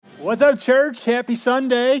What's up, church? Happy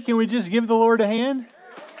Sunday. Can we just give the Lord a hand?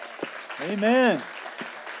 Amen.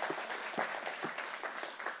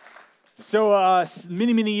 So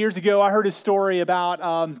many years ago, I heard a story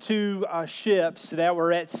about two ships that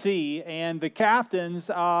were at sea, and the captains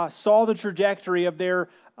saw the trajectory of their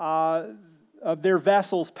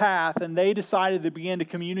vessel's path, and they decided to begin to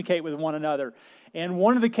communicate with one another. And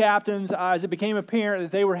one of the captains, as it became apparent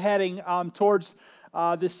that they were heading towards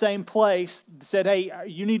this same place, said, "Hey,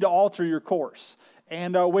 you need to alter your course."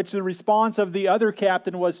 And which the response of the other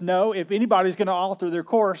captain was, "No, if anybody's going to alter their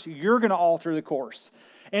course, you're going to alter the course."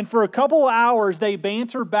 And for a couple of hours, they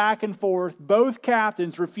banter back and forth, both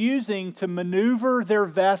captains refusing to maneuver their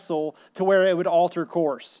vessel to where it would alter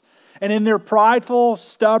course. And in their prideful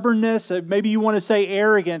stubbornness, maybe you want to say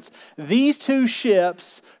arrogance, these two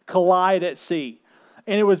ships collide at sea.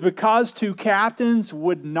 And it was because two captains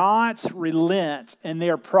would not relent in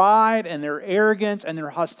their pride and their arrogance and their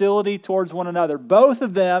hostility towards one another. Both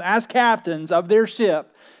of them, as captains of their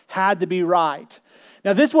ship, had to be right.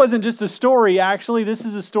 Now, this wasn't just a story, actually. This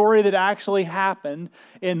is a story that actually happened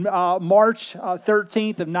in March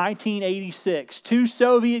 13th of 1986. Two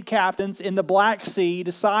Soviet captains in the Black Sea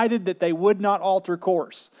decided that they would not alter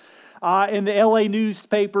course. In the LA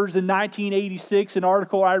newspapers in 1986, an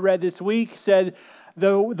article I read this week said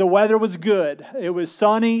the weather was good. It was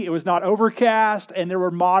sunny, it was not overcast, and there were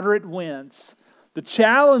moderate winds. The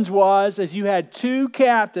challenge was, as you had two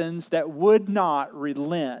captains that would not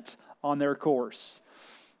relent on their course.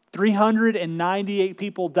 398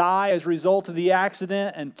 people die as a result of the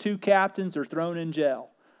accident, and two captains are thrown in jail.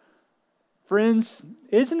 Friends,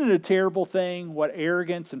 isn't it a terrible thing what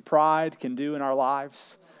arrogance and pride can do in our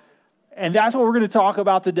lives? And that's what we're going to talk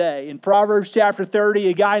about today. In Proverbs chapter 30,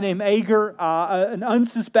 a guy named Agur, an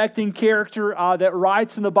unsuspecting character that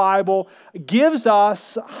writes in the Bible, gives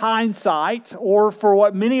us hindsight, or for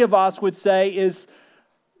what many of us would say is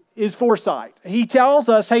foresight. He tells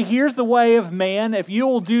us, hey, here's the way of man. If you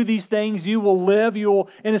will do these things, you will live. You will,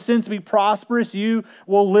 in a sense, be prosperous. You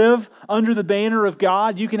will live under the banner of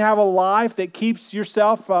God. You can have a life that keeps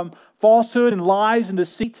yourself from falsehood and lies and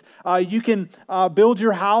deceit. You can build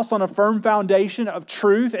your house on a firm foundation of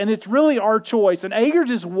truth, and it's really our choice. And Agur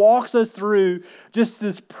just walks us through just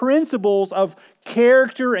these principles of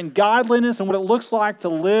character and godliness and what it looks like to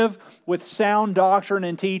live with sound doctrine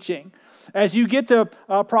and teaching. As you get to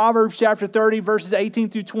Proverbs chapter 30, verses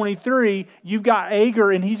 18 through 23, you've got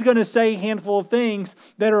Agur, and he's going to say a handful of things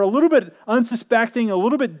that are a little bit unsuspecting, a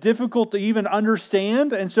little bit difficult to even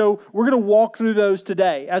understand. And so we're going to walk through those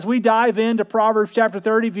today. As we dive into Proverbs chapter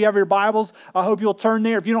 30, if you have your Bibles, I hope you'll turn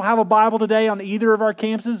there. If you don't have a Bible today on either of our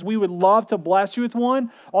campuses, we would love to bless you with one.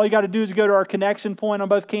 All you got to do is go to our connection point on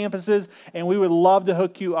both campuses, and we would love to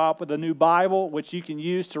hook you up with a new Bible, which you can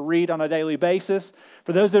use to read on a daily basis.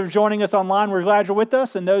 For those that are joining us online, we're glad you're with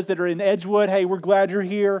us. And those that are in Edgewood, hey, we're glad you're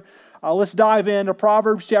here. Let's dive into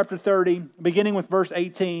Proverbs chapter 30, beginning with verse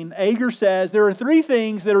 18. Agur says, "There are three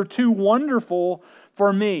things that are too wonderful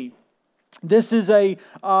for me." This is a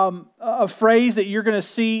phrase that you're going to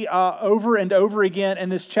see over and over again in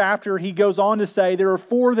this chapter. He goes on to say, there are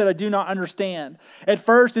four that I do not understand. At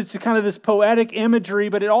first, it's kind of this poetic imagery,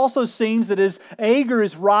 but it also seems that as Agur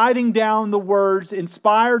is writing down the words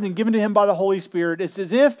inspired and given to him by the Holy Spirit, it's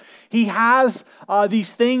as if he has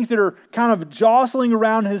these things that are kind of jostling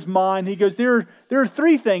around his mind. He goes, there are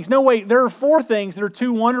three things. No, wait, there are four things that are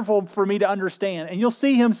too wonderful for me to understand. And you'll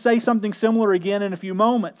see him say something similar again in a few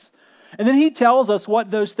moments. And then he tells us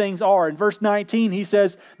what those things are. In verse 19, he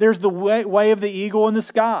says, there's the way of the eagle in the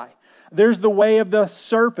sky. There's the way of the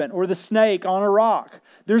serpent or the snake on a rock.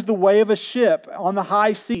 There's the way of a ship on the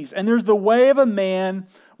high seas. And there's the way of a man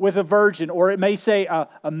with a virgin, or it may say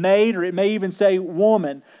a maid, or it may even say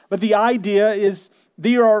woman. But the idea is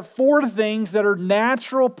there are four things that are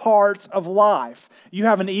natural parts of life. You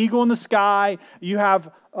have an eagle in the sky. You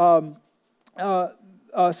have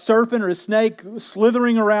a serpent or a snake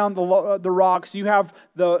slithering around the rocks. You have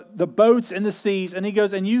the boats in the seas. And he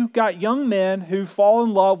goes, and you've got young men who fall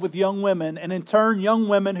in love with young women, and in turn, young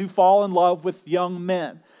women who fall in love with young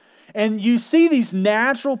men. And you see these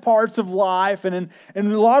natural parts of life, and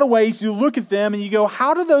in a lot of ways, you look at them and you go,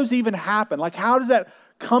 how do those even happen? Like, how does that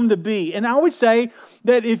come to be? And I would say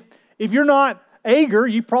that if you're not Agur,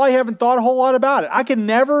 you probably haven't thought a whole lot about it. I can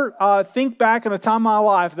never think back in a time in my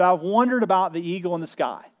life that I've wondered about the eagle in the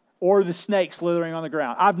sky. or the snake slithering on the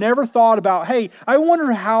ground. I've never thought about, hey, I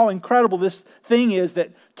wonder how incredible this thing is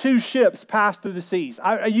that two ships pass through the seas.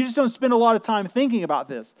 You just don't spend a lot of time thinking about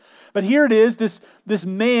this. But here it is, this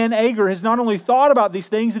man, Agur, has not only thought about these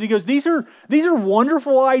things, but he goes, these are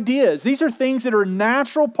wonderful ideas. These are things that are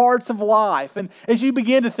natural parts of life. And as you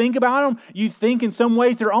begin to think about them, you think in some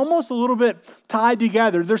ways they're almost a little bit tied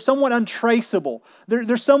together. They're somewhat untraceable.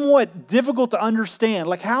 They're somewhat difficult to understand.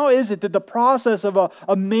 Like, how is it that the process of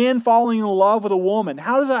a man falling in love with a woman,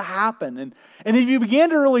 how does that happen? And if you begin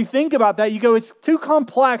to really think about that, you go, it's too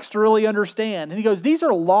complex to really understand. And he goes, these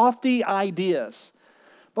are lofty ideas.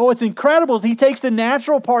 But what's incredible is he takes the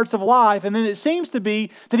natural parts of life, and then it seems to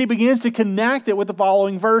be that he begins to connect it with the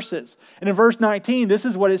following verses. And in verse 19, this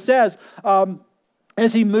is what it says.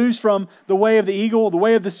 As he moves from the way of the eagle, the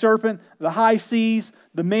way of the serpent, the high seas,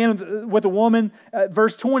 the man with the woman.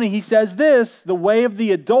 Verse 20, he says this, the way of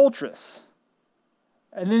the adulteress.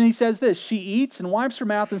 And then he says this, she eats and wipes her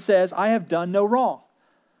mouth and says, I have done no wrong.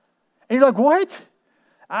 And you're like, what?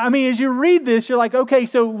 I mean, as you read this, you're like, okay,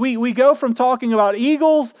 so we go from talking about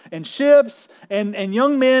eagles and ships and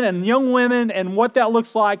young men and young women and what that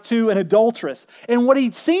looks like to an adulteress. And what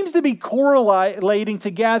he seems to be correlating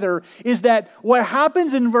together is that what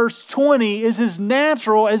happens in verse 20 is as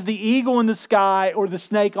natural as the eagle in the sky or the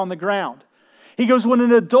snake on the ground. He goes, what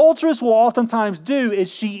an adulteress will oftentimes do is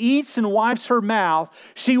she eats and wipes her mouth.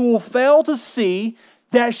 She will fail to see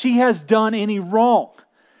that she has done any wrong.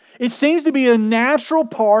 It seems to be a natural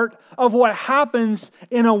part of what happens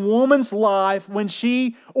in a woman's life when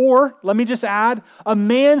she, or let me just add, a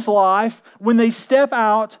man's life when they step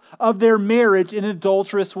out of their marriage in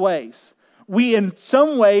adulterous ways. We, in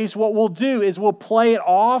some ways, what we'll do is we'll play it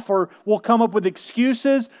off, or we'll come up with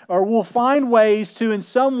excuses, or we'll find ways to, in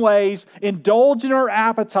some ways, indulge in our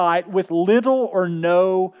appetite with little or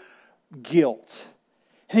no guilt.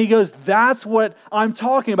 And he goes, that's what I'm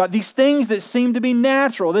talking about. These things that seem to be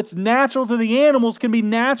natural, that's natural to the animals, can be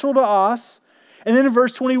natural to us. And then in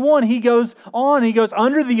verse 21, he goes on,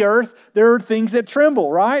 under the earth, there are things that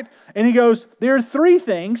tremble, right? And he goes, there are three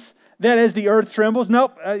things that as the earth trembles,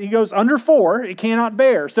 he goes, under four, it cannot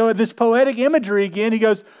bear. So this poetic imagery again, he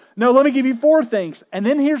goes, no, let me give you four things. And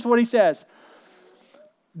then here's what he says.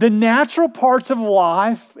 The natural parts of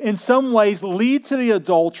life in some ways lead to the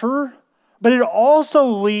adulterer, but it also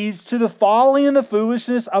leads to the folly and the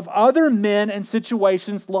foolishness of other men and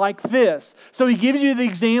situations like this. So he gives you the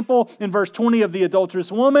example in verse 20 of the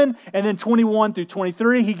adulterous woman, and then 21 through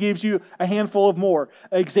 23, he gives you a handful of more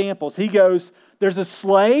examples. He goes, there's a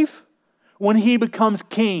slave when he becomes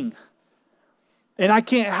king. And I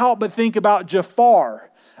can't help but think about Jafar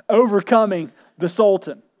overcoming the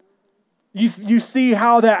sultan. You see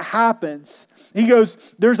how that happens. He goes,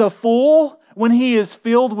 there's a fool when he is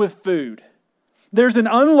filled with food. There's an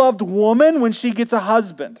unloved woman when she gets a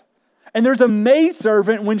husband. And there's a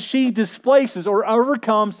maidservant when she displaces or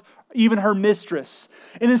overcomes even her mistress.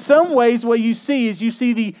 And in some ways, what you see is you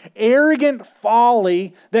see the arrogant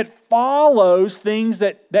folly that follows things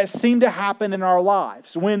that seem to happen in our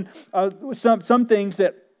lives. When some things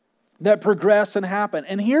that progress and happen.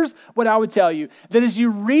 And here's what I would tell you, that as you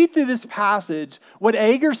read through this passage, what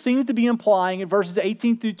Agur seems to be implying in verses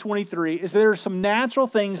 18 through 23 is that there are some natural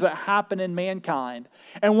things that happen in mankind.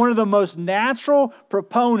 And one of the most natural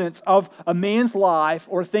proponents of a man's life,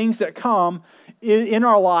 or things that come in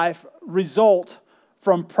our life, result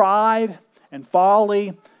from pride and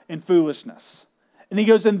folly and foolishness. And he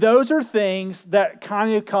goes, and those are things that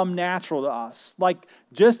kind of come natural to us. Like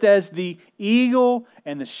just as the eagle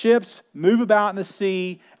and the ships move about in the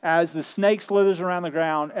sea, as the snake slithers around the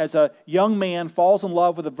ground, as a young man falls in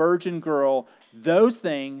love with a virgin girl, those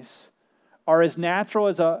things are as natural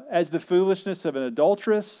as the foolishness of an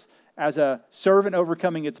adulteress, as a servant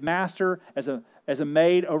overcoming its master, as a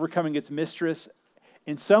maid overcoming its mistress.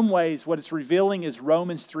 In some ways, what it's revealing is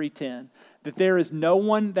Romans 3:10, that there is no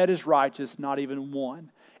one that is righteous, not even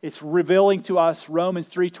one. It's revealing to us Romans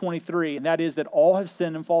 3:23, and that is that all have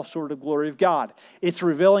sinned and fall short of the glory of God. It's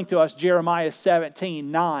revealing to us Jeremiah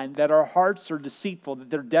 17:9, that our hearts are deceitful, that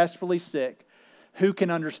they're desperately sick. Who can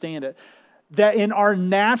understand it? That in our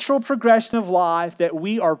natural progression of life, that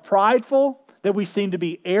we are prideful, that we seem to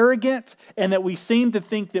be arrogant, and that we seem to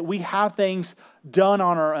think that we have things done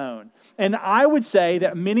on our own. And I would say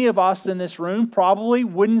that many of us in this room probably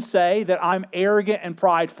wouldn't say that I'm arrogant and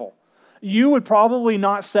prideful. You would probably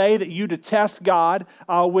not say that you detest God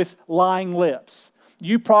with lying lips.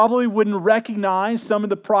 You probably wouldn't recognize some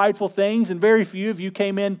of the prideful things, and very few of you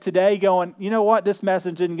came in today going, you know what, this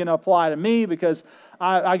message isn't going to apply to me because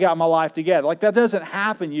I got my life together. Like, that doesn't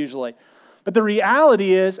happen usually. But the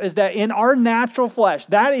reality is that in our natural flesh,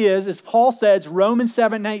 that is, as Paul says, Romans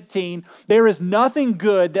 7:18, there is nothing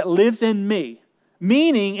good that lives in me,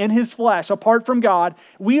 meaning in his flesh, apart from God,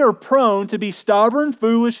 we are prone to be stubborn,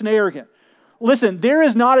 foolish, and arrogant. Listen, there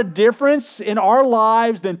is not a difference in our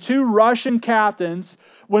lives than two Russian captains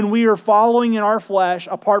when we are following in our flesh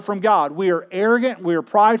apart from God. We are arrogant, we are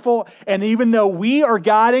prideful, and even though we are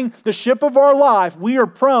guiding the ship of our life, we are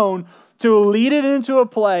prone to lead it into a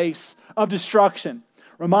place of destruction.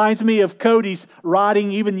 Reminds me of Cody's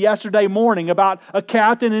writing even yesterday morning about a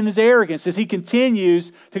captain and his arrogance as he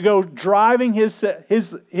continues to go driving his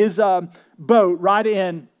boat right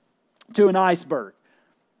in to an iceberg.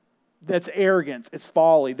 That's arrogance. It's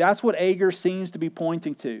folly. That's what Agur seems to be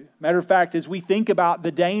pointing to. Matter of fact, as we think about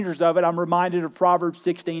the dangers of it, I'm reminded of Proverbs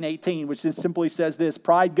 16:18, which just simply says this: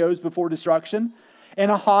 pride goes before destruction, and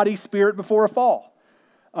a haughty spirit before a fall.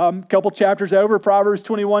 A couple chapters over, Proverbs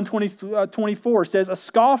 21:24 says, a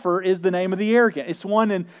scoffer is the name of the arrogant. It's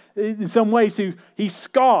one in some ways who he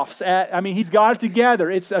scoffs at. He's got it together.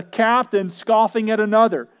 It's a captain scoffing at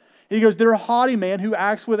another. He goes, they're a haughty man who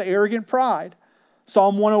acts with arrogant pride.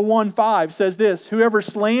 Psalm 101:5 says this: whoever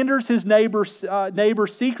slanders his neighbor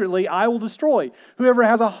secretly, I will destroy. Whoever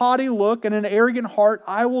has a haughty look and an arrogant heart,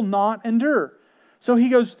 I will not endure. So he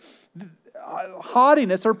goes,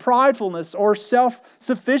 haughtiness or pridefulness or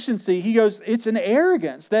self-sufficiency, he goes, it's an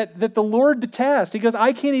arrogance that the Lord detests. He goes,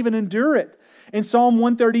 I can't even endure it. In Psalm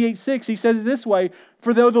 138:6, he says it this way: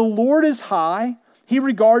 for though the Lord is high, he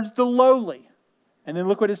regards the lowly. And then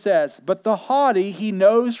look what it says: but the haughty he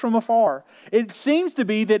knows from afar. It seems to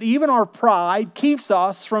be that even our pride keeps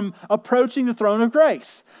us from approaching the throne of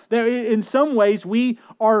grace. That in some ways we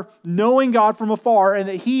are knowing God from afar and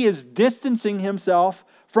that he is distancing himself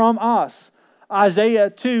from us.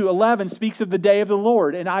 Isaiah 2:11 speaks of the day of the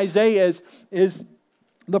Lord. And Isaiah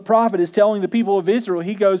the prophet is telling the people of Israel,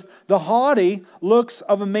 he goes, the haughty looks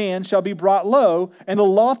of a man shall be brought low, and the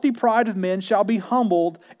lofty pride of men shall be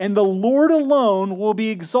humbled, and the Lord alone will be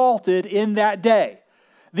exalted in that day.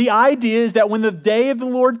 The idea is that when the day of the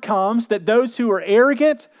Lord comes, that those who are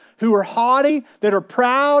arrogant, who are haughty, that are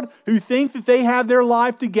proud, who think that they have their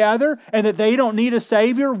life together and that they don't need a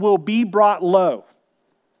Savior will be brought low.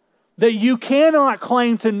 That you cannot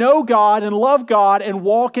claim to know God and love God and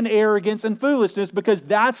walk in arrogance and foolishness, because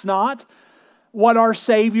that's not what our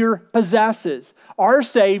Savior possesses. Our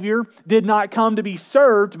Savior did not come to be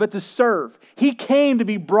served, but to serve. He came to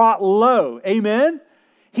be brought low. Amen?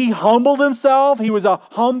 He humbled himself. He was a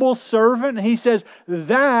humble servant. And he says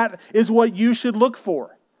that is what you should look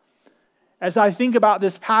for. As I think about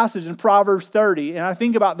this passage in Proverbs 30, and I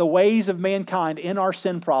think about the ways of mankind in our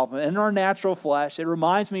sin problem, in our natural flesh, it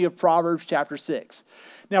reminds me of Proverbs chapter 6.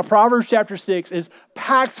 Now, Proverbs chapter 6 is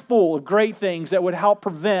packed full of great things that would help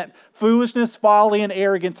prevent foolishness, folly, and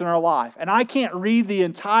arrogance in our life. And I can't read the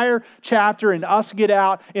entire chapter and us get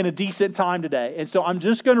out in a decent time today. And so I'm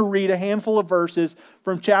just going to read a handful of verses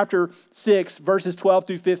from chapter 6, verses 12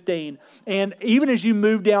 through 15. And even as you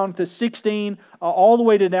move down to 16, all the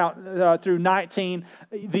way to now through 19,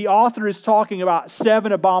 the author is talking about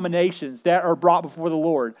 7 abominations that are brought before the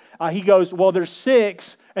Lord. He goes, well, there's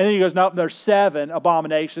 6. And then he goes, no, there's 7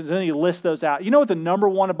 abominations. And then he lists those out. You know what the number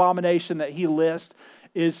one abomination that he lists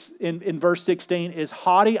is in verse 16 is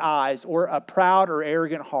haughty eyes or a proud or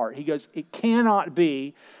arrogant heart. He goes, it cannot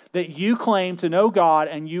be that you claim to know God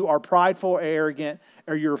and you are prideful or arrogant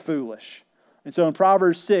or you're foolish. And so in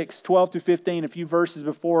Proverbs 6, 12 through 15, a few verses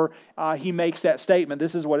before he makes that statement,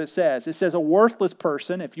 this is what it says. It says, a worthless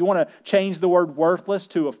person, if you want to change the word worthless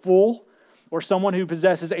to a fool, or someone who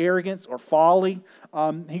possesses arrogance or folly.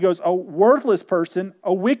 He goes, a worthless person,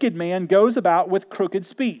 a wicked man, goes about with crooked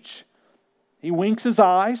speech. He winks his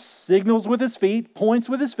eyes, signals with his feet, points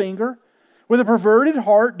with his finger. With a perverted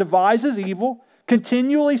heart, devises evil,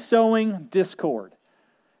 continually sowing discord.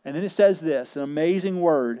 And then it says this, an amazing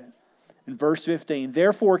word in verse 15.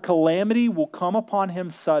 Therefore, calamity will come upon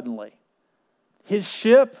him suddenly. His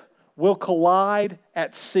ship will collide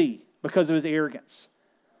at sea because of his arrogance.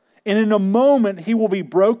 And in a moment, he will be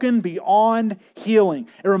broken beyond healing.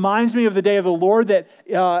 It reminds me of the day of the Lord that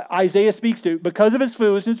Isaiah speaks to. Because of his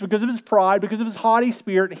foolishness, because of his pride, because of his haughty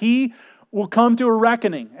spirit, he will come to a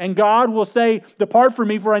reckoning. And God will say, depart from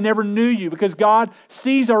me, for I never knew you. Because God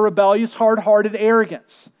sees our rebellious, hard-hearted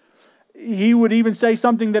arrogance. He would even say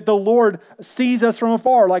something that the Lord sees us from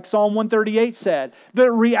afar, like Psalm 138 said.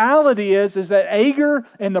 The reality is that Agur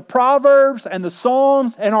and the Proverbs and the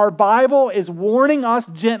Psalms and our Bible is warning us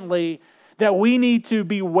gently that we need to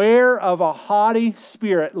beware of a haughty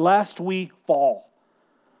spirit lest we fall.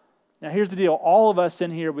 Now here's the deal. All of us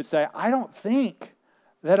in here would say, I don't think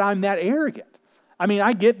that I'm that arrogant. I mean,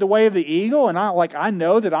 I get the way of the eagle, and I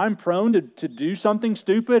know that I'm prone to do something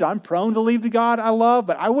stupid. I'm prone to leave the God I love,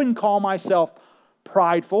 but I wouldn't call myself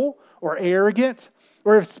prideful or arrogant.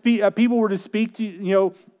 Or if people were to speak to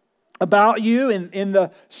you, about you in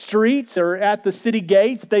the streets or at the city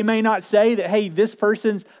gates, they may not say that, hey, this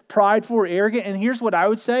person's prideful or arrogant. And here's what I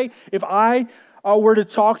would say. If I were to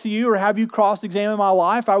talk to you or have you cross-examine my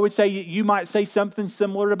life, I would say you might say something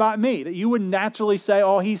similar about me. That you would naturally say,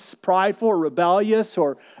 oh, he's prideful or rebellious,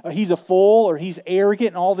 or he's a fool, or he's arrogant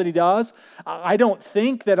in all that he does. I don't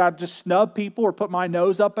think that I just snub people or put my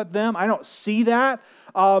nose up at them. I don't see that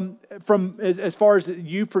from as far as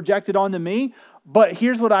you projected onto me. But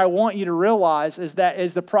here's what I want you to realize is that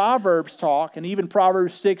as the Proverbs talk, and even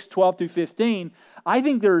Proverbs 6, 12 through 15, I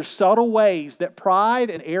think there are subtle ways that pride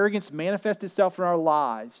and arrogance manifest itself in our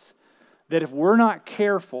lives that if we're not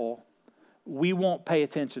careful, we won't pay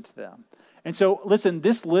attention to them. And so, listen,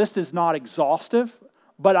 this list is not exhaustive,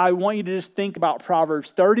 but I want you to just think about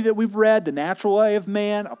Proverbs 30 that we've read, the natural way of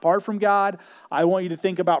man apart from God. I want you to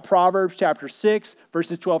think about Proverbs chapter 6,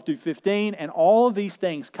 verses 12 through 15, and all of these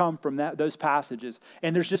things come from those passages.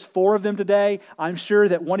 And there's just 4 of them today. I'm sure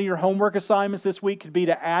that one of your homework assignments this week could be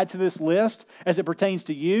to add to this list as it pertains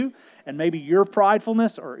to you and maybe your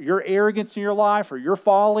pridefulness or your arrogance in your life or your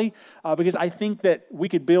folly, because I think that we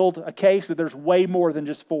could build a case that there's way more than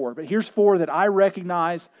just 4. But here's 4 that I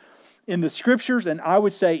recognize in the Scriptures, and I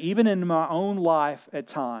would say even in my own life at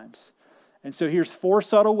times. And so here's 4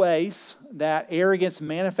 subtle ways that arrogance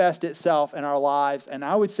manifests itself in our lives, and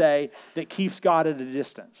I would say that keeps God at a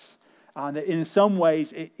distance. That in some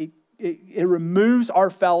ways, it removes our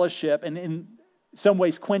fellowship and in some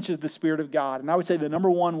ways quenches the Spirit of God. And I would say the number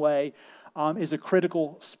 1 way is a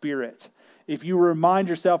critical spirit. If you remind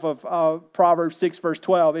yourself of Proverbs 6, verse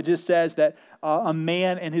 12, it just says that a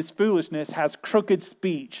man in his foolishness has crooked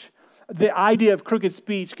speech. The idea of crooked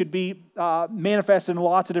speech could be manifested in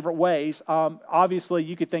lots of different ways. Obviously,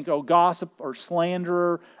 you could think, gossip or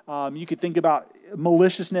slanderer. You could think about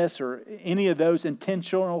maliciousness or any of those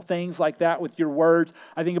intentional things like that with your words.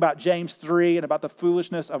 I think about James 3 and about the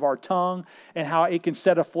foolishness of our tongue and how it can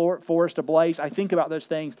set a forest ablaze. I think about those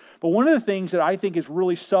things. But one of the things that I think is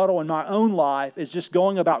really subtle in my own life is just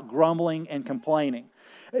going about grumbling and complaining.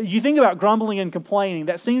 You think about grumbling and complaining,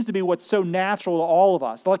 that seems to be what's so natural to all of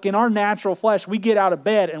us. Like in our natural flesh, we get out of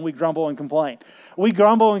bed and we grumble and complain. We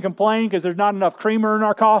grumble and complain because there's not enough creamer in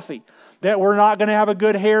our coffee, that we're not going to have a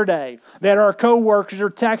good hair day, that our coworkers are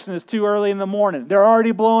texting us too early in the morning. They're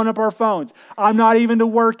already blowing up our phones. I'm not even to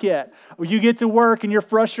work yet. You get to work and you're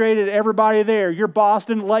frustrated at everybody there. Your boss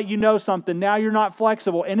didn't let you know something. Now you're not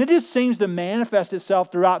flexible. And it just seems to manifest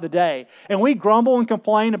itself throughout the day. And we grumble and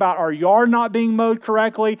complain about our yard not being mowed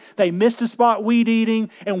correctly. They missed a spot weed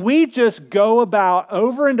eating. And we just go about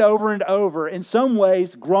over and over and over, in some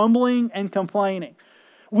ways, grumbling and complaining.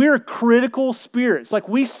 We're critical spirits. Like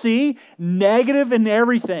we see negative in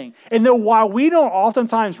everything. And though while we don't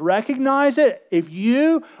oftentimes recognize it, if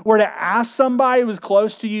you were to ask somebody who was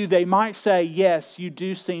close to you, they might say, yes, you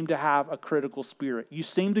do seem to have a critical spirit. You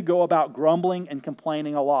seem to go about grumbling and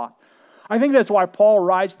complaining a lot. I think that's why Paul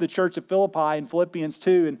writes to the church of Philippi in Philippians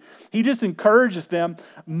 2, and he just encourages them,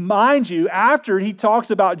 mind you, after he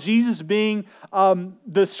talks about Jesus being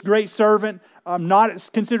this great servant, not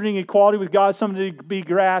considering equality with God something to be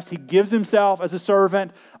grasped. He gives himself as a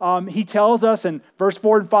servant. He tells us in verse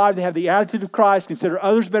 4 and 5, they have the attitude of Christ, consider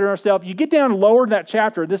others better than ourselves. You get down lower in that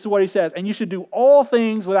chapter, this is what he says, and you should do all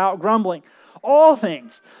things without grumbling. All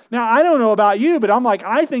things. Now, I don't know about you, but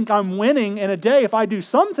I think I'm winning in a day if I do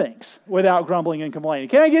some things without grumbling and complaining.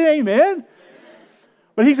 Can I get an amen?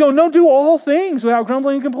 But he's going, don't do all things without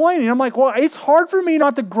grumbling and complaining. I'm like, well, it's hard for me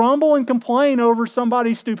not to grumble and complain over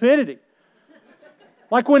somebody's stupidity.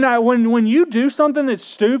 Like when you do something that's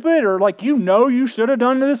stupid or like you should have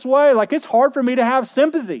done it this way, like it's hard for me to have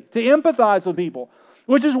sympathy, to empathize with people,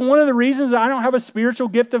 which is one of the reasons that I don't have a spiritual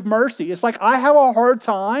gift of mercy. It's like I have a hard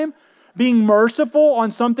time being merciful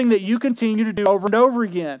on something that you continue to do over and over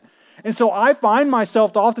again. And so I find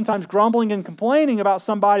myself oftentimes grumbling and complaining about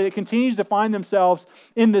somebody that continues to find themselves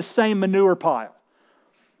in this same manure pile.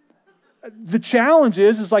 The challenge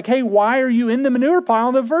is like, hey, why are you in the manure pile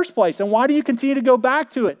in the first place? And why do you continue to go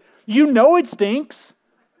back to it? You know it stinks.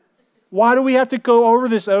 Why do we have to go over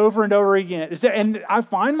this over and over again? And I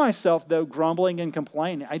find myself, though, grumbling and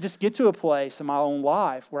complaining. I just get to a place in my own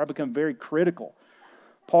life where I become very critical.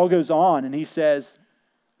 Paul goes on and he says,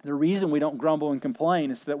 the reason we don't grumble and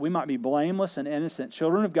complain is so that we might be blameless and innocent,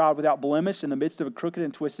 children of God without blemish in the midst of a crooked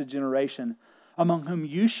and twisted generation, among whom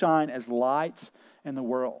you shine as lights in the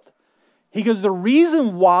world. He goes, the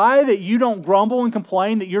reason why that you don't grumble and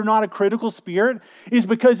complain, that you're not a critical spirit, is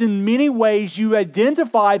because in many ways you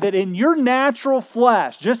identify that in your natural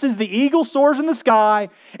flesh, just as the eagle soars in the sky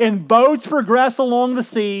and boats progress along the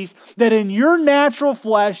seas, that in your natural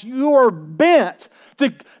flesh you are bent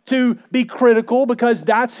to be critical because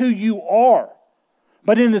that's who you are.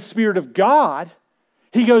 But in the Spirit of God,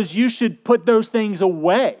 he goes, you should put those things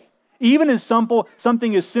away. Even as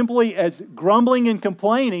something as simply as grumbling and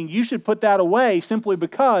complaining, you should put that away simply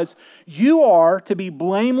because you are to be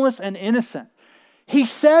blameless and innocent. He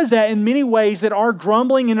says that in many ways that our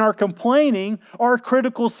grumbling and our complaining, our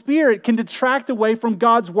critical spirit can detract away from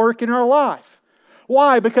God's work in our life.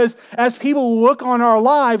 Why? Because as people look on our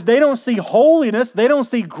lives, they don't see holiness, they don't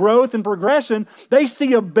see growth and progression, they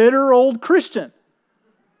see a bitter old Christian.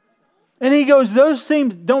 And he goes, those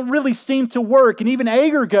don't really seem to work. And even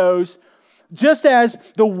Agur goes, just as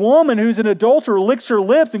the woman who's an adulterer licks her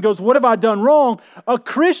lips and goes, what have I done wrong? A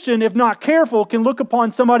Christian, if not careful, can look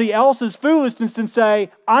upon somebody else's foolishness and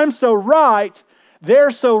say, I'm so right,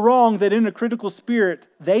 they're so wrong, that in a critical spirit,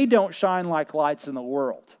 they don't shine like lights in the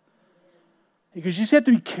world. Because you just have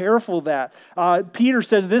to be careful of that. Peter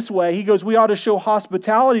says this way, he goes, we ought to show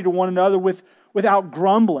hospitality to one another without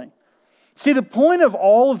grumbling. See, the point of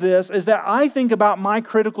all of this is that I think about my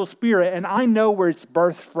critical spirit and I know where it's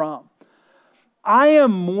birthed from. I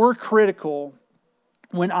am more critical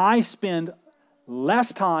when I spend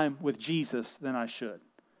less time with Jesus than I should.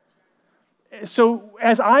 So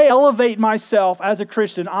as I elevate myself as a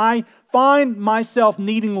Christian, I find myself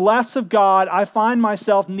needing less of God. I find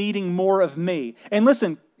myself needing more of me. And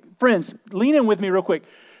listen, friends, lean in with me real quick.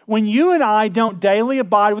 When you and I don't daily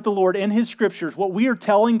abide with the Lord in His Scriptures, what we are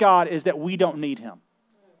telling God is that we don't need Him.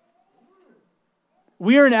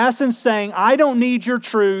 We are in essence saying, I don't need your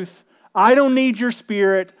truth. I don't need your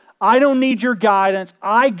Spirit. I don't need your guidance.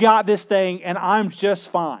 I got this thing and I'm just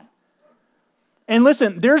fine. And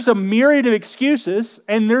listen, there's a myriad of excuses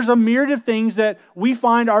and there's a myriad of things that we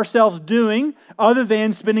find ourselves doing other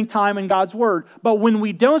than spending time in God's Word. But when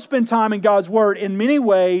we don't spend time in God's Word, in many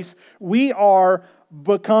ways, we are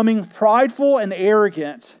becoming prideful and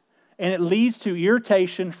arrogant, and it leads to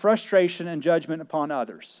irritation, frustration, and judgment upon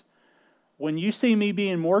others. When you see me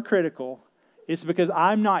being more critical, it's because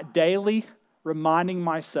I'm not daily reminding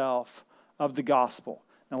myself of the gospel.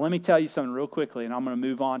 Now let me tell you something real quickly, and I'm going to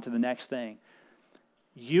move on to the next thing.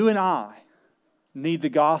 You and I need the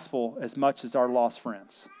gospel as much as our lost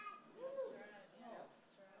friends.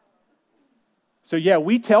 So yeah,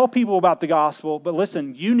 we tell people about the gospel, but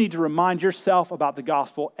listen, you need to remind yourself about the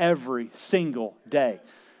gospel every single day.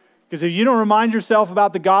 Because if you don't remind yourself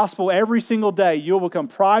about the gospel every single day, you'll become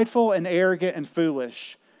prideful and arrogant and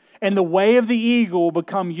foolish. And the way of the eagle will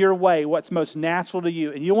become your way, what's most natural to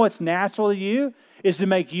you. And you know what's natural to you is to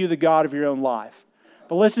make you the God of your own life.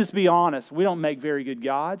 But let's just be honest, we don't make very good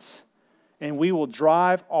gods, and we will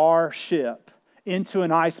drive our ship into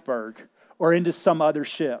an iceberg or into some other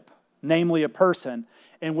ship, namely a person,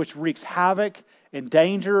 in which wreaks havoc and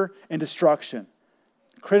danger and destruction.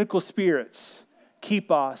 Critical spirits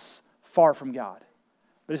keep us far from God.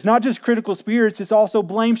 But it's not just critical spirits, it's also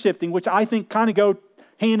blame shifting, which I think kind of go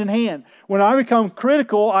hand in hand. When I become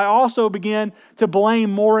critical, I also begin to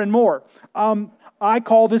blame more and more. I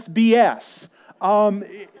call this BS.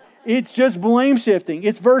 It's just blame shifting.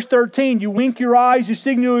 It's verse 13. You wink your eyes, you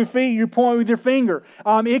signal your feet, you point with your finger.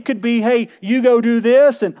 It could be, hey, you go do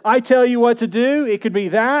this, and I tell you what to do. It could be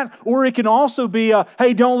that. Or it can also be,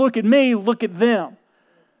 hey, don't look at me, look at them.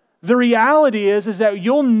 The reality is that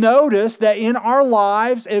you'll notice that in our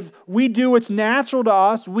lives, if we do what's natural to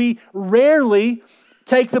us, we rarely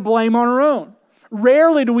take the blame on our own.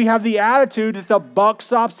 Rarely do we have the attitude that the buck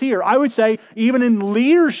stops here. I would say even in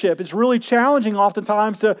leadership, it's really challenging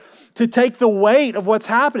oftentimes to take the weight of what's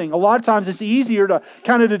happening. A lot of times it's easier to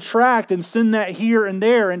kind of detract and send that here and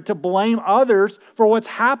there and to blame others for what's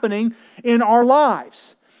happening in our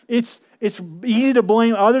lives. It's easy to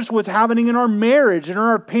blame others for what's happening in our marriage and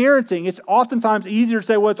our parenting. It's oftentimes easier to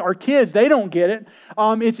say, well, it's our kids. They don't get it.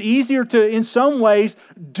 It's easier to, in some ways,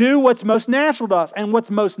 do what's most natural to us. And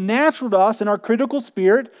what's most natural to us in our critical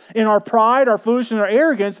spirit, in our pride, our foolishness, and our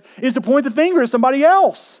arrogance, is to point the finger at somebody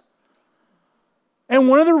else. And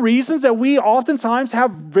one of the reasons that we oftentimes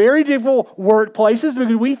have very difficult workplaces is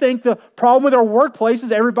because we think the problem with our workplace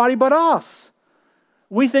is everybody but us.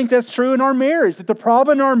 We think that's true in our marriage, that the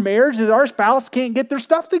problem in our marriage is that our spouse can't get their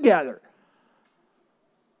stuff together.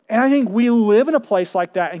 And I think we live in a place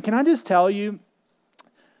like that. And can I just tell you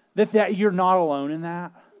that you're not alone in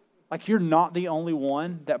that? Like, you're not the only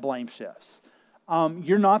one that blame shifts.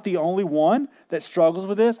 you're not the only one that struggles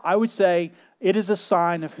with this. I would say it is a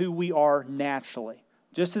sign of who we are naturally.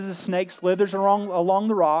 Just as a snake slithers along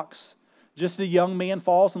the rocks, just as a young man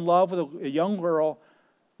falls in love with a young girl,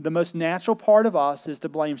 the most natural part of us is to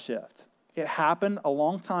blame shift. It happened a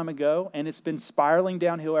long time ago, and it's been spiraling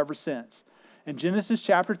downhill ever since. In Genesis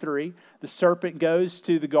chapter 3, the serpent goes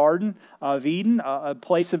to the Garden of Eden, a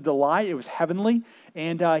place of delight. It was heavenly,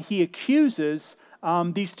 and he accuses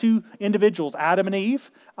these two individuals, Adam and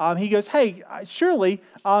Eve. He goes, hey, surely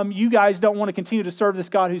you guys don't want to continue to serve this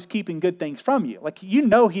God who's keeping good things from you. Like, you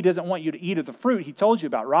know he doesn't want you to eat of the fruit he told you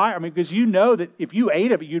about, right? I mean, because you know that if you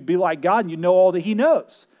ate of it, you'd be like God and you'd know all that he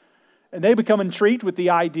knows. And they become intrigued with the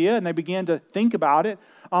idea, and they begin to think about it.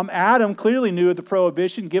 Adam clearly knew of the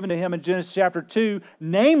prohibition given to him in Genesis chapter 2,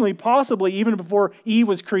 namely, possibly even before Eve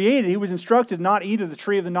was created, he was instructed not to eat of the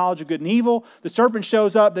tree of the knowledge of good and evil. The serpent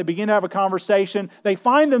shows up, they begin to have a conversation. They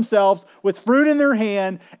find themselves with fruit in their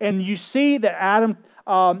hand, and you see that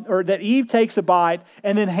that Eve takes a bite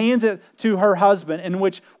and then hands it to her husband, in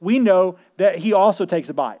which we know that he also takes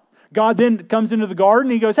a bite. God then comes into the garden.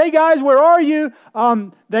 He goes, hey guys, where are you?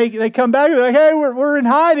 They come back. They're like, hey, we're in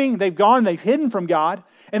hiding. They've hidden from God.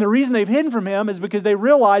 And the reason they've hidden from him is because they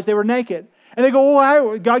realized they were naked. And they go,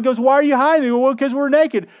 well, God goes, why are you hiding? They go, well, because we're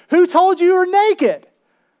naked. Who told you were naked?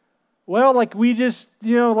 Well, we just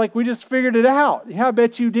figured it out. Yeah, I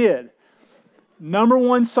bet you did. Number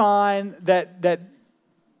one sign that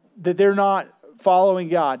they're not following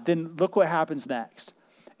God. Then look what happens next.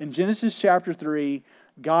 In Genesis chapter 3,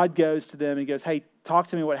 God goes to them and goes, hey, talk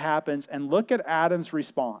to me what happens. And look at Adam's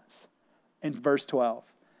response in verse 12.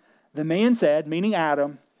 The man said, meaning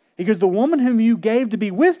Adam, he goes, the woman whom you gave to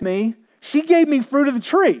be with me, she gave me fruit of the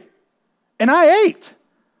tree. And I ate.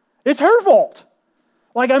 It's her fault.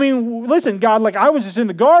 Listen, God, I was just in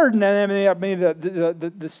the garden, and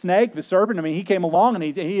the snake, the serpent, he came along and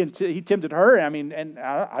he tempted her. I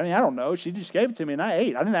don't know. She just gave it to me and I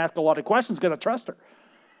ate. I didn't ask a lot of questions because I trust her.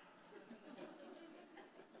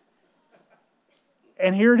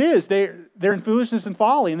 And here it is. They're in foolishness and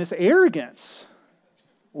folly, and this arrogance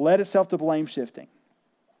led itself to blame shifting.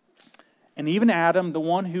 And even Adam, the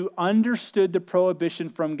one who understood the prohibition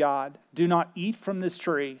from God, do not eat from this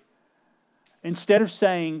tree, instead of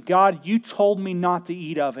saying, God, you told me not to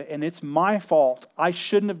eat of it, and it's my fault. I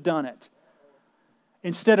shouldn't have done it.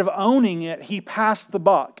 Instead of owning it, he passed the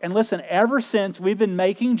buck. And listen, ever since we've been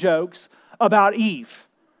making jokes about Eve.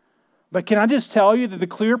 But can I just tell you that the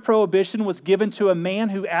clear prohibition was given to a man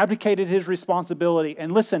who abdicated his responsibility?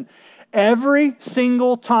 And listen, every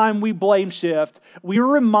single time we blame shift, we are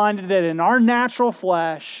reminded that in our natural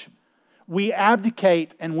flesh, we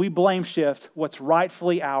abdicate and we blame shift what's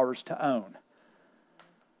rightfully ours to own.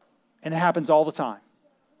 And it happens all the time.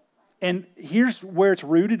 And here's where it's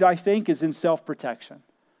rooted, I think, is in self-protection.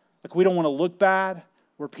 We don't want to look bad.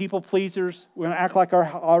 We're people pleasers. We want to act like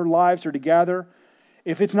our lives are together.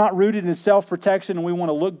 If it's not rooted in self-protection and we want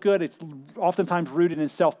to look good, it's oftentimes rooted in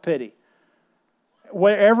self-pity.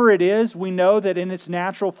 Wherever it is, we know that in its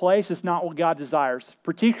natural place, it's not what God desires,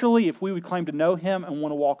 particularly if we would claim to know Him and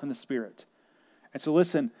want to walk in the Spirit. And so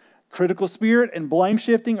listen, critical spirit and blame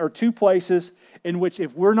shifting are two places in which,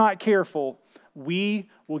 if we're not careful, we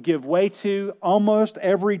will give way to almost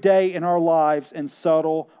every day in our lives in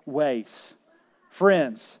subtle ways.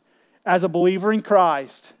 Friends, as a believer in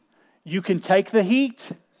Christ, you can take the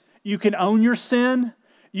heat, you can own your sin,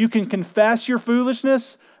 you can confess your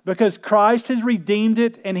foolishness because Christ has redeemed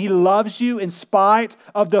it and He loves you in spite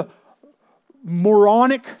of the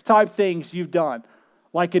moronic type things you've done.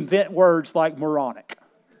 Invent words like moronic.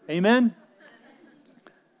 Amen?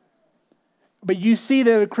 But you see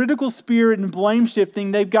that a critical spirit and blame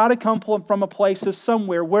shifting, they've got to come from a place of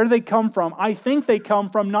somewhere. Where do they come from? I think they come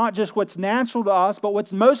from not just what's natural to us, but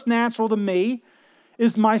what's most natural to me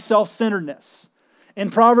is my self-centeredness. In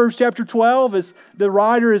Proverbs chapter 12, as the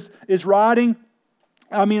writer is writing,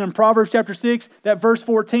 in Proverbs chapter 6, that verse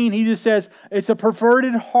 14, he just says, it's a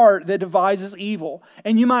perverted heart that devises evil.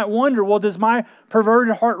 And you might wonder, well, does my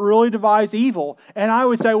perverted heart really devise evil? And I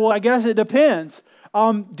would say, well, I guess it depends.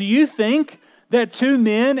 Do you think that two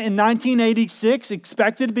men in 1986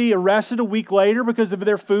 expected to be arrested a week later because of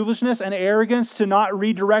their foolishness and arrogance to not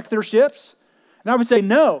redirect their ships? And I would say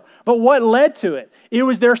no. But what led to it? It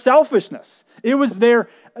was their selfishness. It was their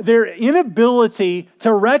inability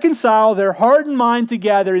to reconcile their heart and mind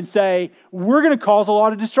together and say, we're going to cause a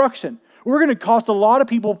lot of destruction. We're going to cost a lot of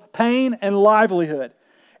people pain and livelihood.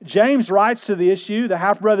 James writes to the issue, the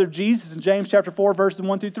half-brother of Jesus, in James chapter 4, verses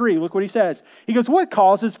 1 through 3. Look what he says. He goes, what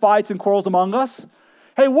causes fights and quarrels among us?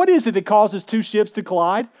 Hey, what is it that causes two ships to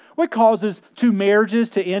collide? What causes two marriages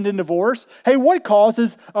to end in divorce? Hey, what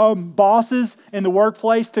causes bosses in the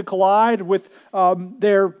workplace to collide with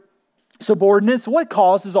their subordinates? What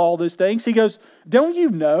causes all those things? He goes, don't you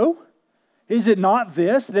know? Is it not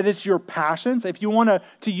this, that it's your passions? If you want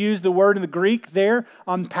to use the word in the Greek there,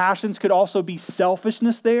 passions could also be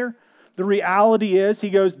selfishness there. The reality is, he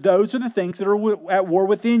goes, those are the things that are at war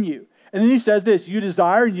within you. And then he says this, you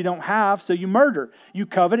desire and you don't have, so you murder. You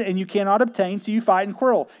covet and you cannot obtain, so you fight and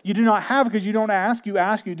quarrel. You do not have because you don't ask. You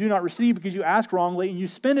ask, you do not receive because you ask wrongly, and you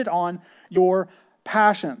spend it on your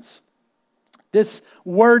passions. This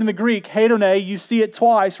word in the Greek, hedone, you see it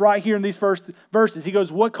twice right here in these first verses. He goes,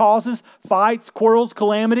 what causes fights, quarrels,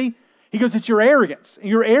 calamity? He goes, it's your arrogance. And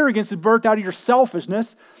your arrogance is birthed out of your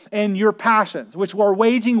selfishness and your passions, which are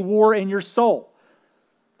waging war in your soul.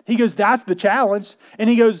 He goes, that's the challenge. And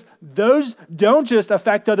he goes, those don't just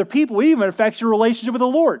affect other people, it even affects your relationship with the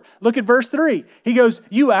Lord. Look at verse 3. He goes,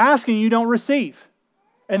 you ask and you don't receive.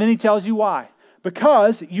 And then he tells you why.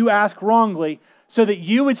 Because you ask wrongly, so that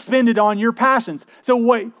you would spend it on your passions. So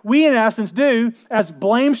what we in essence do as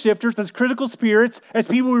blame shifters, as critical spirits, as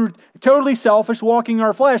people who are totally selfish, walking in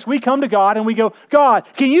our flesh, we come to God and we go, God,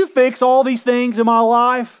 can you fix all these things in my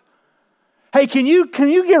life? Hey, can you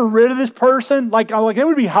get rid of this person? Like it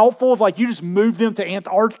would be helpful if you just moved them to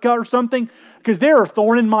Antarctica or something, because they're a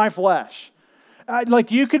thorn in my flesh.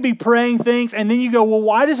 You could be praying things and then you go, well,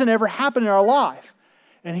 why does it ever happen in our life?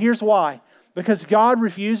 And here's why. Because God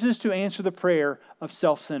refuses to answer the prayer of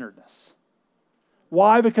self-centeredness.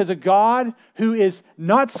 Why? Because a God who is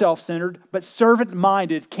not self-centered but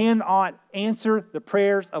servant-minded cannot answer the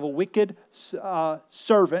prayers of a wicked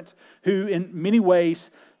servant who in many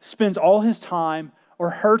ways spends all his time or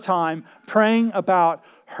her time praying about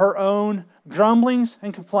her own grumblings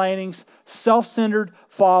and complainings, self-centered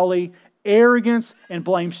folly, arrogance, and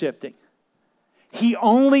blame shifting. He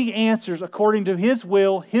only answers according to His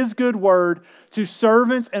will, His good word, to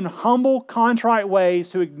servants in humble, contrite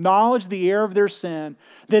ways who acknowledge the error of their sin,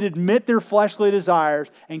 that admit their fleshly desires,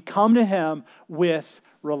 and come to Him with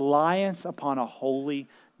reliance upon a holy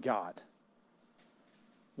God.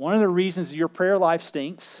 One of the reasons your prayer life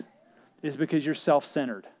stinks is because you're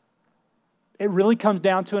self-centered. It really comes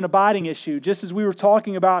down to an abiding issue. Just as we were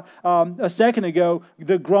talking about a second ago,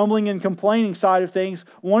 the grumbling and complaining side of things,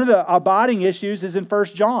 one of the abiding issues is in 1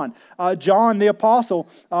 John. John, the apostle,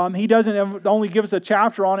 he doesn't only give us a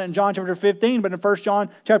chapter on it in John chapter 15, but in 1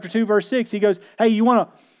 John chapter 2, verse 6, he goes, hey, you want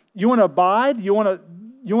to abide? You want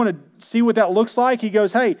to see what that looks like? He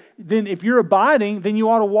goes, hey, then if you're abiding, then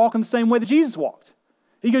you ought to walk in the same way that Jesus walked.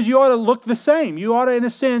 He goes, you ought to look the same. You ought to, in a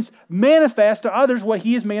sense, manifest to others what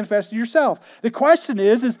He has manifested to yourself. The question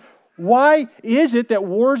is why is it that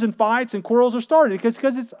wars and fights and quarrels are started? Because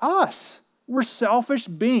it's us. We're selfish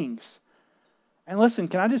beings. And listen,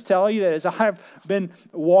 can I just tell you that as I've been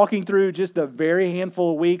walking through just the very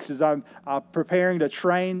handful of weeks as I'm preparing to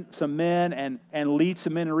train some men and lead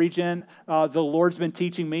some men in Regen, the Lord's been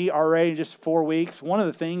teaching me already in just 4 weeks. One of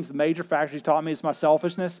the things, the major factors He's taught me is my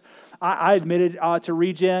selfishness. I admitted to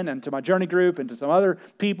Regen and to my journey group and to some other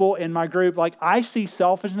people in my group, I see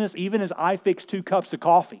selfishness even as I fix 2 cups of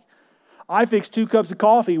coffee. I fix 2 cups of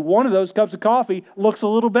coffee. One of those cups of coffee looks a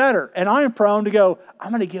little better. And I am prone to go, I'm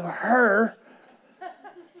going to give her.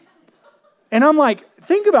 And I'm like,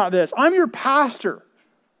 think about this. I'm your pastor.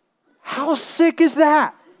 How sick is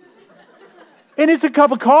that? And it's a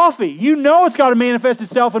cup of coffee. You know it's got to manifest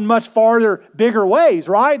itself in much farther, bigger ways,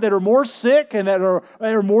 right? That are more sick and that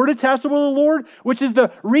are more detestable to the Lord, which is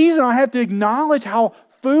the reason I have to acknowledge how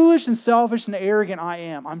foolish and selfish and arrogant I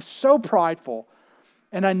am. I'm so prideful,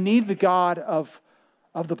 and I need the God of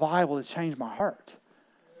the Bible to change my heart.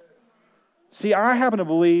 See, I happen to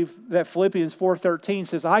believe that Philippians 4:13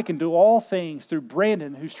 says, I can do all things through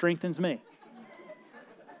Brandon who strengthens me.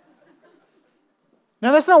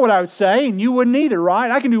 Now, that's not what I would say, and you wouldn't either,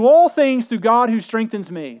 right? I can do all things through God who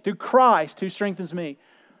strengthens me, through Christ who strengthens me.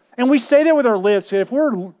 And we say that with our lips, but if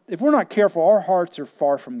we're not careful, our hearts are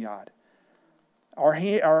far from God.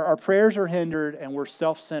 Our prayers are hindered, and we're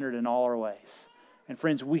self-centered in all our ways. And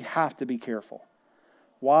friends, we have to be careful.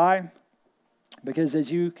 Why? Because as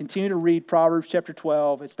you continue to read Proverbs chapter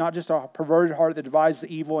 12, it's not just a perverted heart that devises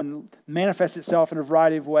the evil and manifests itself in a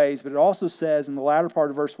variety of ways, but it also says in the latter part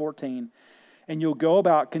of verse 14, and you'll go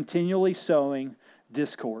about continually sowing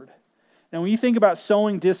discord. Now, when you think about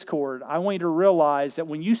sowing discord, I want you to realize that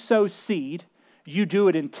when you sow seed, you do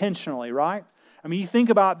it intentionally, right? I mean, you think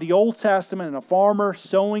about the Old Testament and a farmer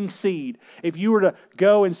sowing seed. If you were to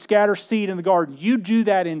go and scatter seed in the garden, you do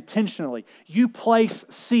that intentionally. You place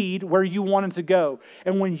seed where you want it to go.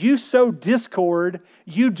 And when you sow discord,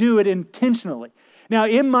 you do it intentionally. Now,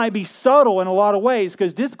 it might be subtle in a lot of ways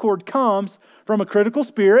because discord comes from a critical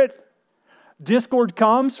spirit. Discord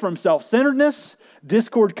comes from self-centeredness.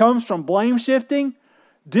 Discord comes from blame shifting.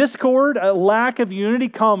 Discord, a lack of unity,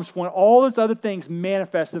 comes when all those other things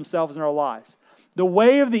manifest themselves in our lives. The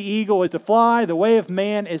way of the eagle is to fly. The way of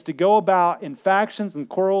man is to go about in factions and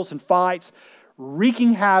quarrels and fights,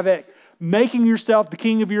 wreaking havoc, making yourself the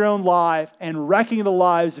king of your own life, and wrecking the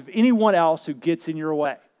lives of anyone else who gets in your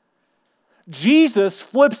way. Jesus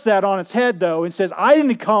flips that on its head, though, and says, I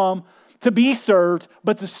didn't come to be served,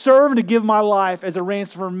 but to serve and to give my life as a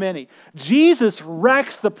ransom for many. Jesus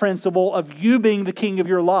wrecks the principle of you being the king of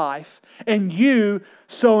your life and you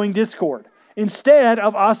sowing discord. Instead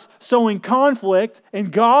of us sowing conflict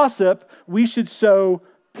and gossip, we should sow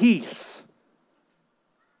peace.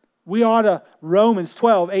 We ought to, Romans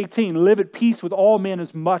 12:18, live at peace with all men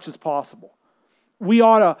as much as possible. We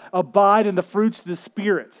ought to abide in the fruits of the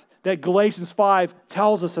Spirit that Galatians 5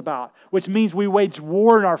 tells us about, which means we wage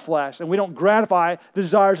war in our flesh and we don't gratify the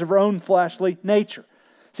desires of our own fleshly nature.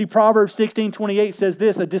 See, Proverbs 16:28 says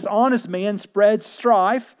this, a dishonest man spreads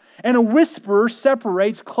strife and a whisperer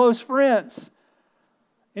separates close friends.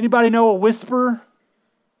 Anybody know a whisperer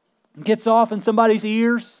gets off in somebody's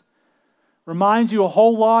ears? Reminds you a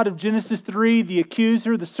whole lot of Genesis 3, the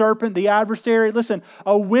accuser, the serpent, the adversary. Listen,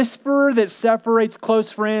 a whisperer that separates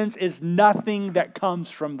close friends is nothing that comes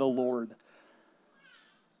from the Lord.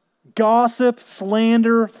 Gossip,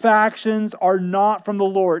 slander, factions are not from the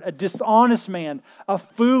Lord. A dishonest man, a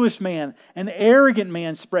foolish man, an arrogant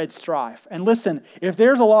man spreads strife. And listen, if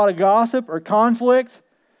there's a lot of gossip or conflict,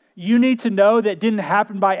 you need to know that didn't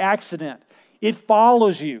happen by accident. It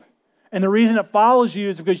follows you. And the reason it follows you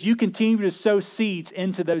is because you continue to sow seeds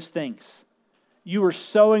into those things. You are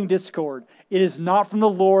sowing discord. It is not from the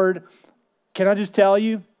Lord. Can I just tell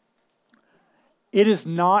you? It is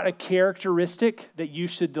not a characteristic that you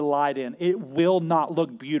should delight in. It will not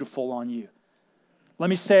look beautiful on you. Let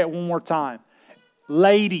me say it one more time.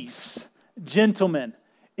 Ladies, gentlemen,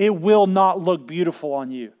 it will not look beautiful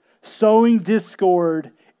on you. Sowing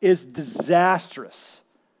discord is disastrous.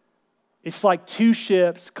 It's like two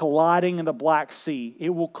ships colliding in the Black Sea. It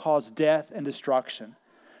will cause death and destruction.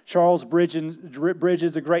 Charles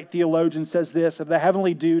Bridges, a great theologian, says this, if the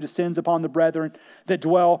heavenly dew descends upon the brethren that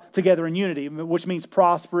dwell together in unity, which means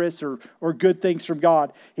prosperous or good things from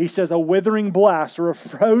God, he says a withering blast or a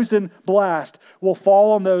frozen blast will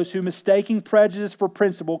fall on those who, mistaking prejudice for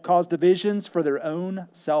principle, cause divisions for their own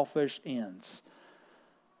selfish ends.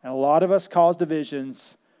 And a lot of us cause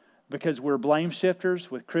divisions because we're blame shifters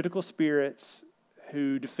with critical spirits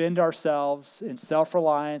who defend ourselves in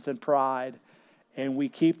self-reliance and pride, and we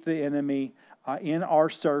keep the enemy in our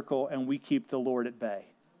circle and we keep the Lord at bay.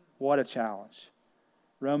 What a challenge.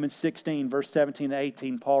 Romans 16, verse 17 to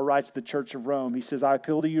 18, Paul writes to the church of Rome. He says, I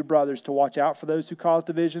appeal to you, brothers, to watch out for those who cause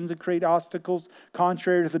divisions and create obstacles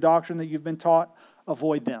contrary to the doctrine that you've been taught.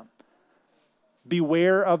 Avoid them.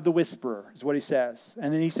 Beware of the whisperer, is what he says.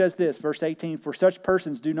 And then he says this, verse 18, for such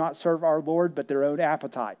persons do not serve our Lord, but their own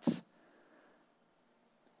appetites.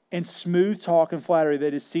 And smooth talk and flattery, they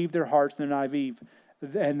deceive their hearts and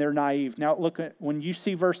they're naive. Now look, when you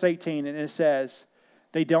see verse 18 and it says,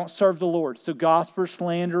 they don't serve the Lord. So gossipers,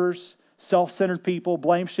 slanderers, self-centered people,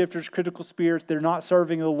 blame shifters, critical spirits, they're not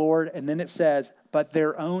serving the Lord. And then it says, but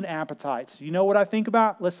their own appetites. You know what I think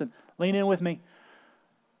about? Listen, lean in with me.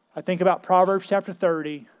 I think about Proverbs chapter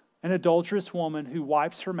 30, an adulterous woman who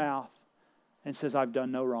wipes her mouth and says, I've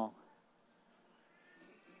done no wrong.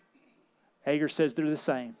 Hagar says they're the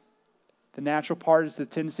same. The natural part is the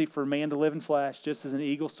tendency for a man to live in flesh, just as an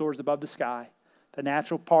eagle soars above the sky. The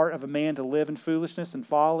natural part of a man to live in foolishness and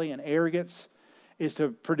folly and arrogance is to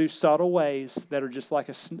produce subtle ways that are just like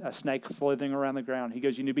a snake slithering around the ground. He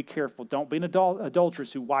goes, you need to be careful. Don't be an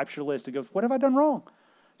adulteress who wipes your list and goes, what have I done wrong?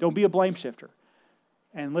 Don't be a blame shifter.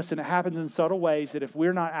 And listen, it happens in subtle ways that if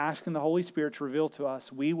we're not asking the Holy Spirit to reveal to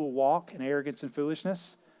us, we will walk in arrogance and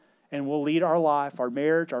foolishness, and we'll lead our life, our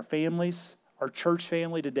marriage, our families, our church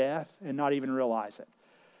family to death and not even realize it.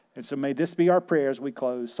 And so may this be our prayer as we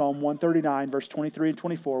close. Psalm 139, verse 23 and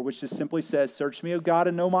 24, which just simply says, search me, O God,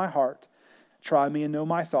 and know my heart. Try me and know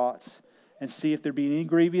my thoughts, and see if there be any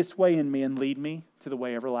grievous way in me, and lead me to the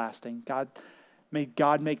way everlasting. May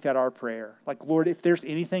God make that our prayer. Like, Lord, if there's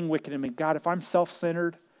anything wicked in me, God, if I'm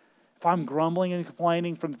self-centered, if I'm grumbling and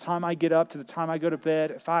complaining from the time I get up to the time I go to bed,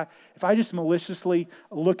 if I just maliciously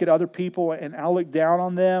look at other people and I look down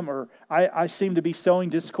on them, or I seem to be sowing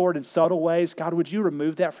discord in subtle ways, God, would you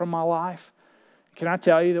remove that from my life? Can I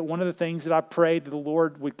tell you that one of the things that I prayed that the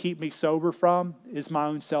Lord would keep me sober from is my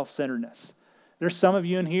own self-centeredness. There's some of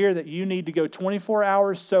you in here that you need to go 24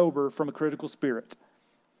 hours sober from a critical spirit.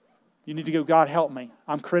 You need to go, God, help me.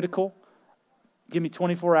 I'm critical. Give me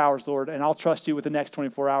 24 hours, Lord, and I'll trust you with the next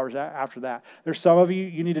 24 hours after that. There's some of you,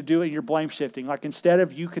 you need to do it in your blame shifting. Like instead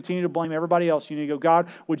of you continue to blame everybody else, you need to go, God,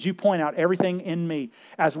 would you point out everything in me?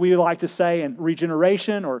 As we like to say in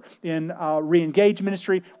regeneration or in re-engage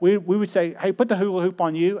ministry, we would say, hey, put the hula hoop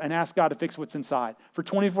on you and ask God to fix what's inside. For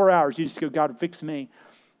 24 hours, you just go, God, fix me.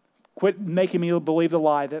 Quit making me believe the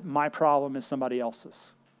lie that my problem is somebody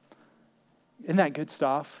else's. Isn't that good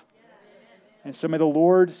stuff? And so may the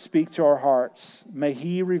Lord speak to our hearts. May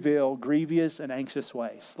He reveal grievous and anxious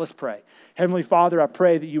ways. Let's pray. Heavenly Father, I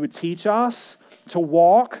pray that you would teach us to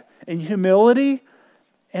walk in humility.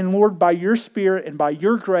 And Lord, by your Spirit and by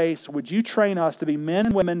your grace, would you train us to be men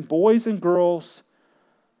and women, boys and girls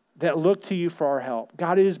that look to you for our help.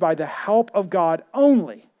 God, it is by the help of God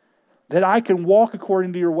only that I can walk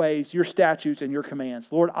according to your ways, your statutes, and your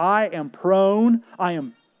commands. Lord, I am prone, I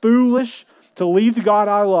am foolish to leave the God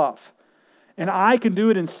I love. And I can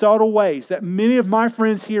do it in subtle ways that many of my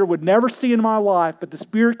friends here would never see in my life, but the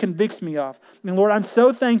Spirit convicts me of. And Lord, I'm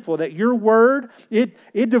so thankful that your word, it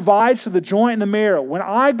divides to the joint and the marrow. When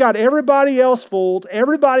I got everybody else fooled,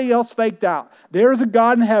 everybody else faked out, there's a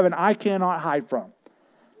God in heaven I cannot hide from.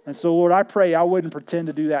 And so, Lord, I pray I wouldn't pretend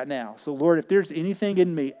to do that now. So, Lord, if there's anything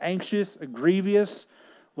in me anxious, grievous,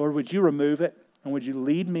 Lord, would you remove it? And would you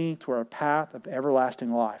lead me to a path of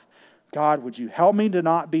everlasting life? God, would you help me to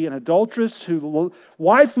not be an adulteress who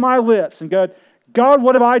wipes my lips and go, God,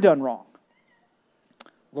 what have I done wrong?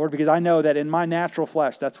 Lord, because I know that in my natural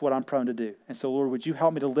flesh, that's what I'm prone to do. And so, Lord, would you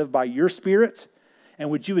help me to live by your Spirit? And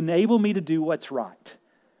would you enable me to do what's right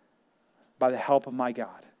by the help of my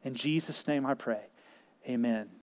God? In Jesus' name I pray. Amen.